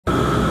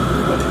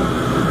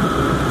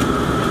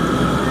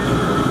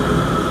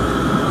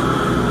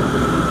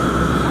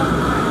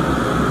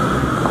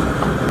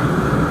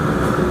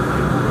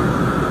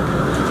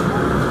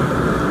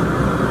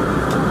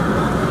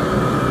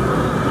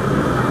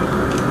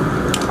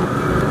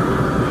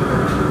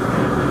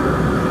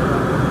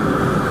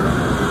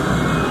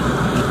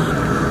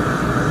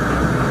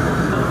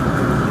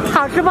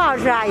好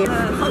吃啊？也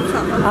好吃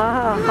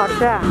啊，好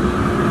吃。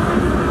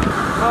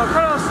开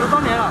了10多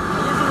年了，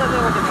一直在这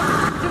个地方。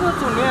这个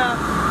总店，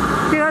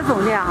这个总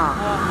店哈。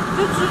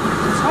就是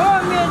肠外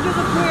面就是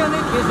公园的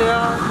铁水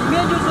啊，里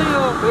面就是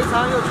有肥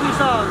肠、有脆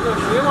臊、有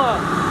血窝，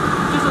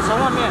就是肠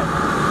外面。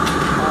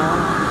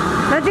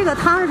那这个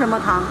汤是什么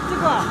汤？这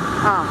个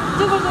啊，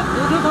这个是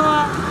骨头汤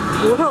啊。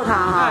骨头汤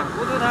啊。哎，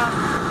骨头汤。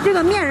这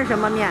个面是什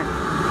么面？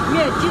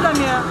鸡蛋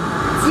面。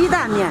鸡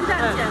蛋面。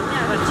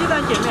鸡蛋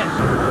碱面。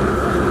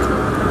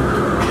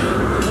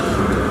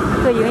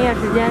这个营业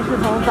时间是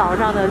从早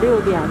上的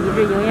6点一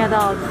直营业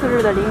到次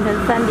日的凌晨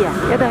3点，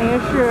也等于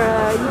是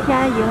一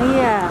天营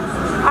业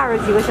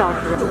20几个小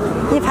时。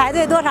你排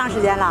队多长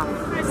时间了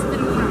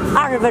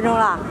？20分钟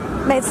了。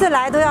每次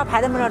来都要排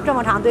这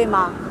么长队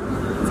吗？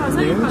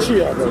名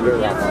气啊，这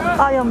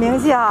个。哦，有名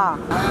气啊。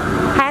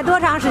排多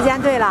长时间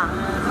队了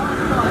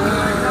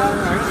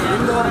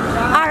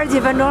？20几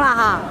分钟了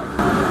哈。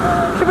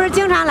是不是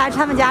经常来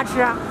他们家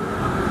吃？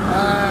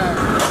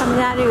他们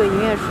家这个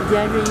营业时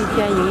间是一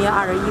天营业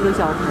21个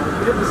小时。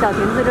小亭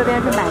子这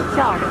边是买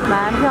票，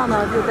买完票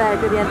呢就在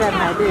这边在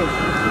排队。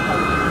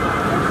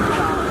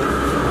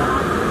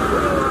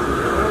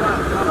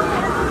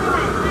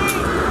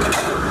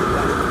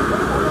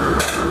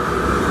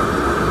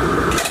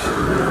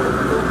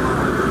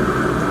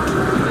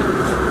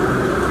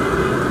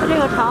它这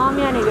个长旺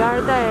面里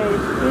边带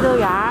绿豆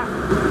芽，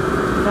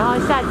然后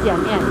下碱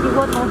面，一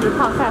锅同时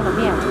烫菜和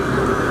面。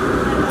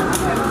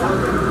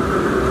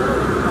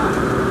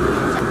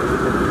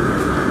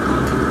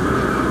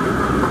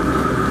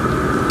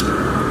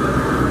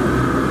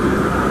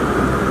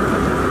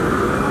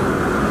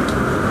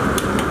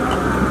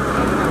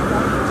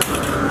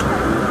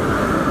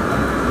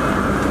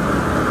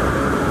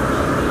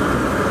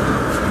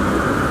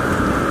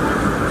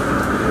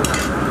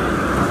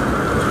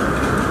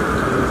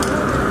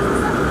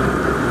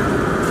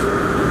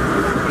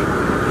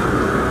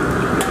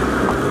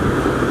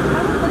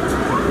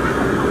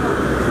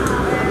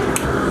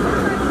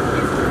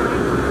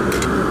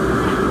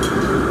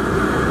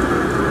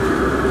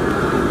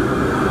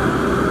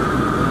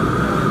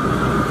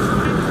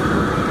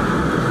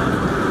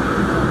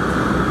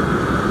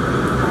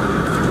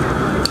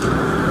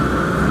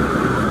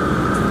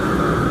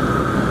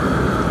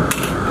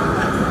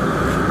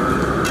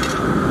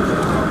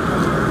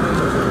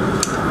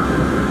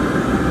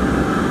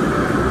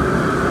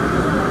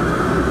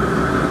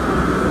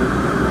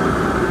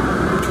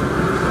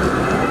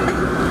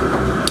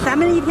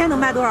一天能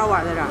卖多少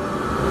碗在这儿？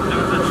这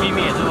个是秘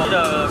密，是我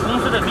的公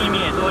司的秘密，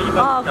是我一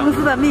般。哦，公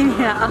司的秘密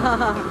啊。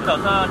早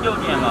上6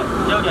点嘛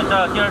，6点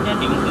到第二天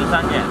凌晨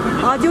3点。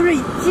哦，就是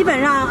基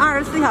本上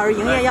24小时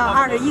营业要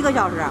21个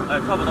小时。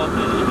差不多是。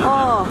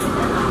哦，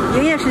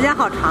营业时间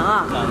好长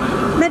啊。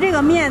那这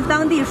个面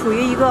当地属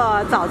于一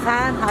个早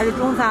餐还是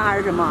中餐还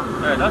是什么？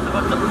对，它是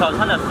个早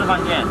餐的示范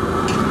店。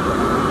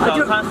早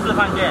餐示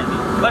范店，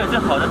而且最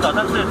好的早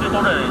餐吃的最多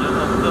的人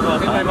就是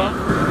肠旺面。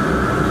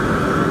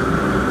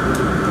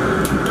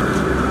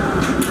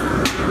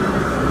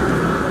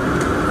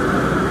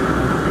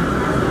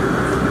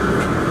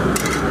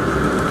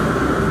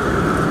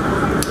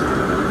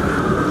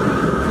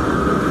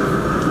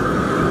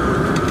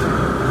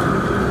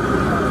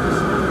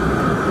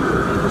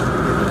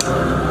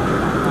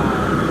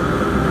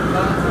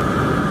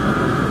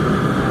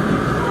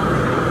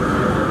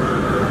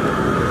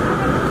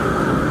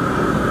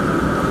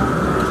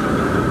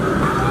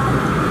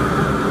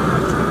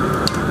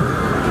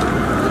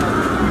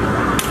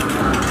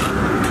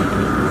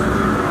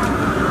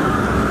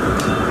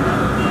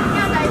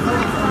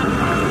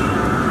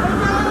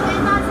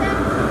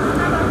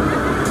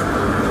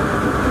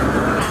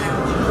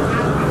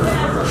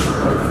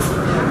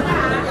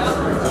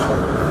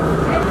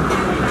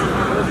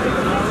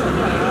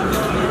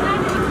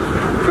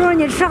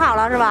你吃好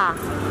了是吧？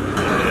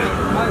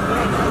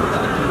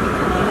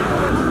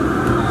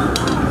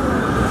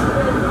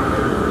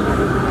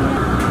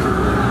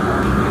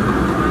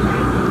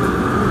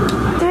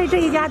这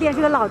一家店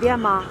是个老店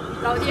吗？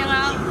老店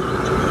啊。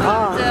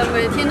哦。这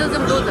每天都这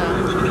么多人。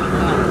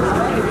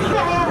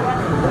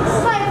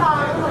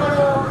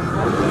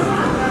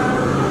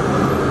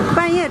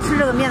半夜吃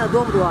这个面的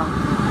多不多？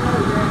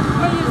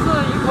半夜吃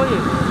也可以，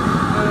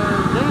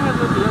人还是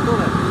比较多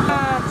的。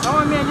肠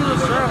旺面就是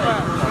12块，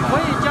可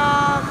以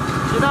加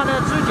其他的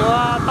猪脚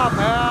啊、大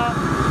排啊、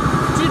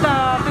鸡蛋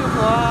啊、豆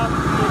腐啊、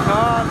油条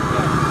啊，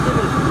这个。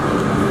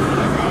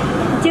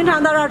经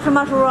常到这儿吃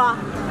吗，叔叔？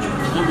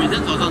我每天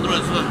早上都来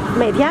吃。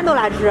每天都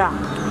来吃？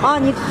哦，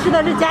你吃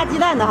的是加鸡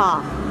蛋的哈？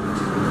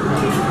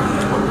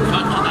加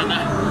炒蛋的。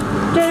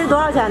这是多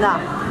少钱的？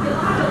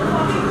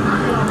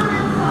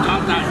加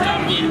蛋加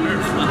面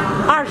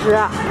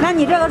20。那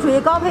你这个属于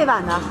高配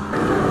版的？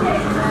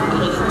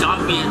加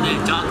面的，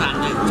加蛋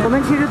的。我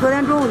们其实昨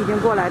天中午已经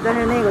过来，但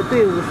是那个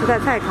队伍实在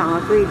太长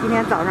了，所以今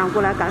天早上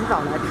过来赶早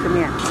来吃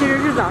面。其实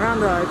是早上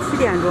的7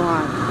点钟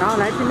啊，然后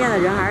来吃面的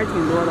人还是挺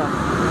多的。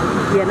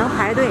也能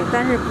排队，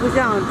但是不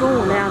像中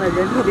午那样的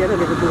人特别的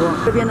多。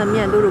这边的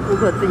面都是顾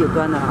客自己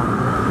端的啊，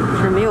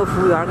是没有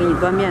服务员给你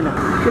端面的。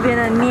这边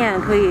的面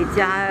可以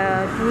加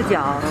猪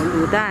脚、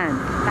卤蛋、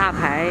大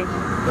排。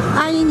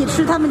阿姨，你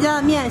吃他们家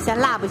的面嫌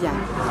辣不嫌？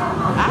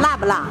辣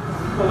不辣？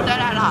不带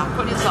辣了，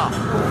可以吃。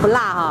不辣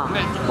哈。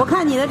我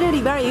看你的这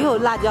里边也有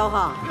辣椒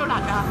哈。有辣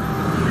椒。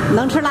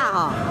能吃辣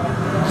哈？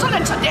只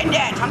能吃点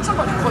点，常吃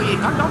过就可以，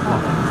刚刚过。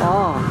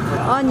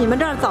哦，你们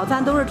这儿早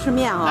餐都是吃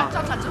面哈？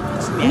早餐就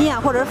吃面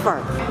或者粉儿。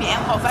面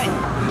和粉。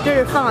这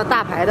是放了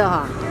大排的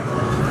哈。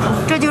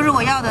这就是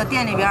我要的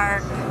店里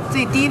边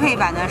最低配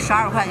版的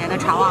12块钱的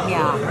肠旺面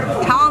啊。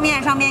肠旺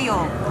面上面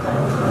有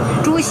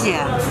猪血、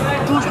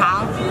猪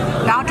肠，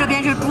然后这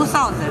边是猪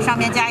臊子，上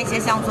面加一些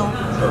香葱。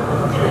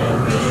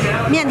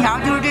面条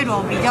就是这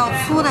种比较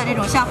粗的这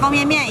种像方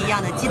便面一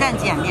样的鸡蛋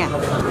碱面。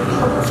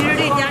其实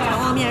这家肠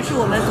旺面是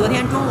我们昨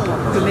天中午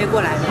准备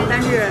过来的，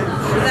但是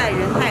实在人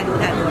太多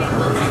了。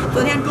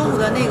昨天中午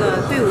的那个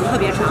队伍特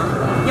别长，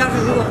要是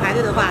如果排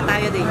队的话，大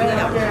约得1个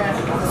小时。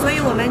所以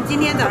我们今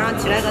天早上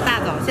起来个大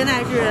早，现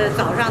在是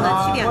早上的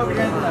7点多钟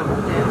了，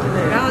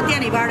然后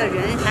店里边的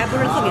人还不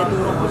是特别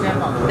多，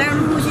但是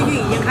陆陆续续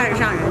已经开始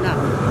上人了，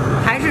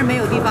还是没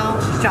有地方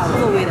找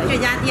座位的。这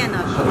家店呢，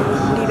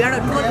里边的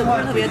桌子不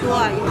是特别多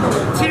啊。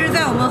其实，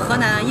在我们河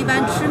南，一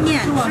般吃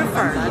面、吃粉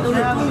的都是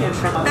中午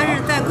吃，但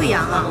是在贵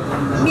阳啊，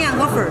面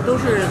和粉都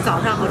是早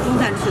上和中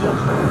餐吃的。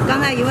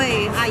刚才一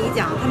位阿姨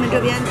讲，他们这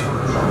边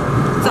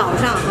早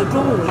上和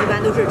中午一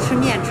般都是吃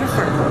面吃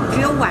粉，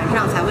只有晚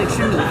上才会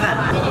吃米饭。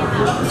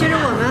其实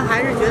我们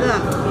还是觉得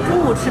中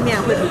午吃面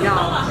会比较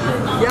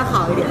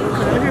好一点，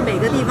可能是每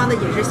个地方的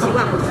饮食习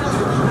惯不同。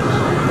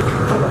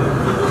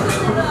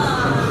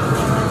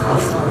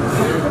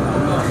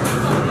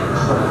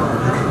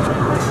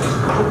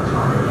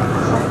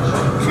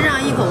吃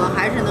上一口啊，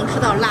还是能吃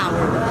到辣味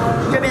的。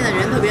这边的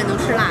人特别能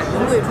吃辣，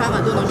云贵川嘛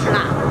都能吃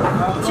辣。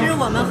其实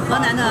我们河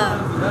南的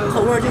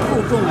口味就够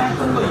重了，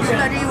吃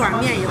了这一碗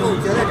面以后，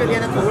觉得这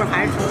边的口味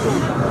还是挺重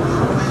的。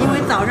因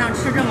为早上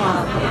吃这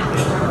么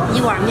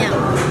一碗面，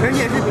而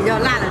且是比较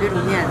辣的这种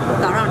面，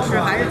早上吃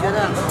还是觉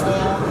得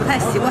不太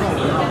习惯。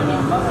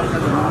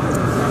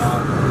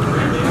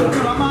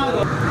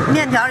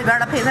面条里边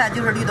的配菜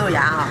就是绿豆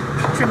芽啊，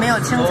是没有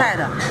青菜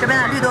的。这边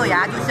的绿豆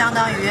芽就相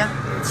当于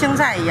青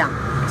菜一样，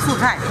素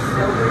菜。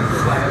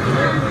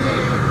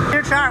其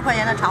实12块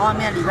钱的肠旺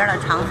面里边的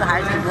肠子还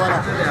是挺多的，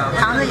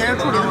肠子也是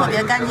处理的特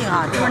别干净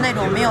啊，就是那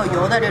种没有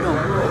油的这种，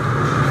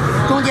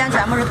中间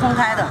全部是通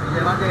开的。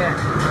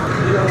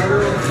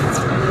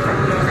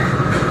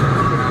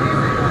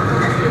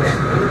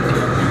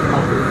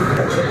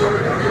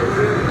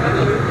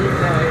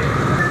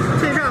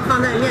脆哨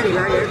放在面里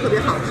边也是特别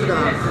好吃的，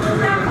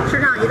吃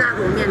上一大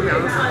口面条，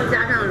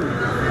加上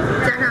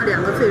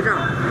2个脆哨，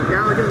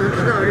然后就能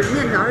吃到这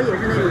面条也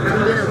是那种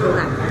中间的口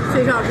感，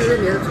脆哨是特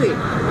别的脆，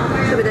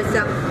特别的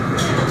香。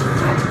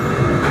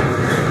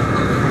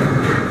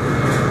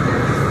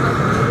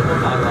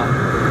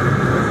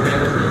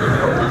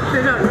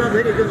脆哨吃到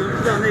嘴里就能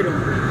吃到那种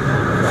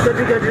咯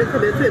吱咯吱特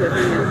别脆的声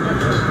音。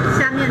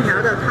下面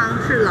条的汤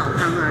是老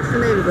汤啊，是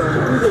那个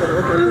猪骨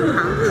头和猪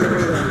肠子的那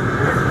个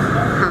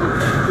汤。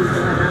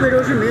贵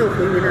州是没有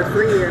回民的，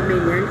所以每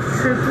年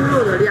吃猪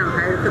肉的量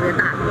还是特别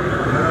大的。